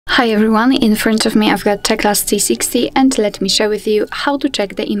Hi everyone, in front of me I've got TECLAST T60 and let me share with you how to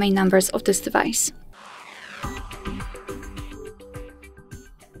check the IMEI numbers of this device.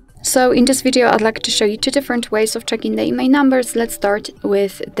 So in this video I'd like to show you two different ways of checking the IMEI numbers. Let's start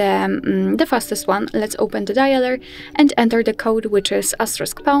with the fastest one. Let's open the dialer and enter the code, which is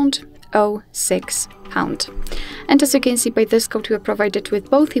 *06#. And as you can see by this code, we are provided with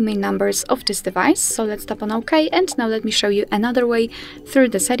both IMEI numbers of this device. So let's tap on OK, and now let me show you another way through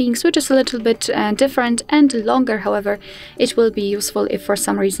the settings, which is a little bit different and longer. However, it will be useful if for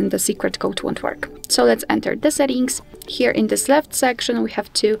some reason the secret code won't work. So let's enter the settings. Here in this left section we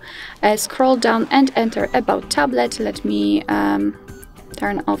have to scroll down and enter About Tablet. Let me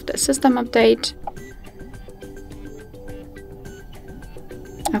turn off the system update.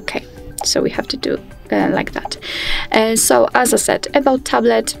 Okay. So we have to do like that. So as I said, About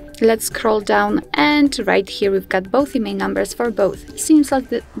Tablet, let's scroll down, and right here we've got both IMEI numbers for both. Seems like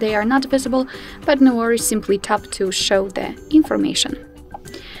they are not visible, but no worries, simply tap to show the information.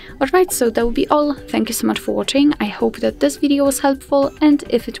 Alright, so that will be all. Thank you so much for watching. I hope that this video was helpful, and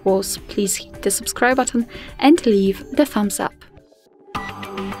if it was, please hit the subscribe button and leave the thumbs up.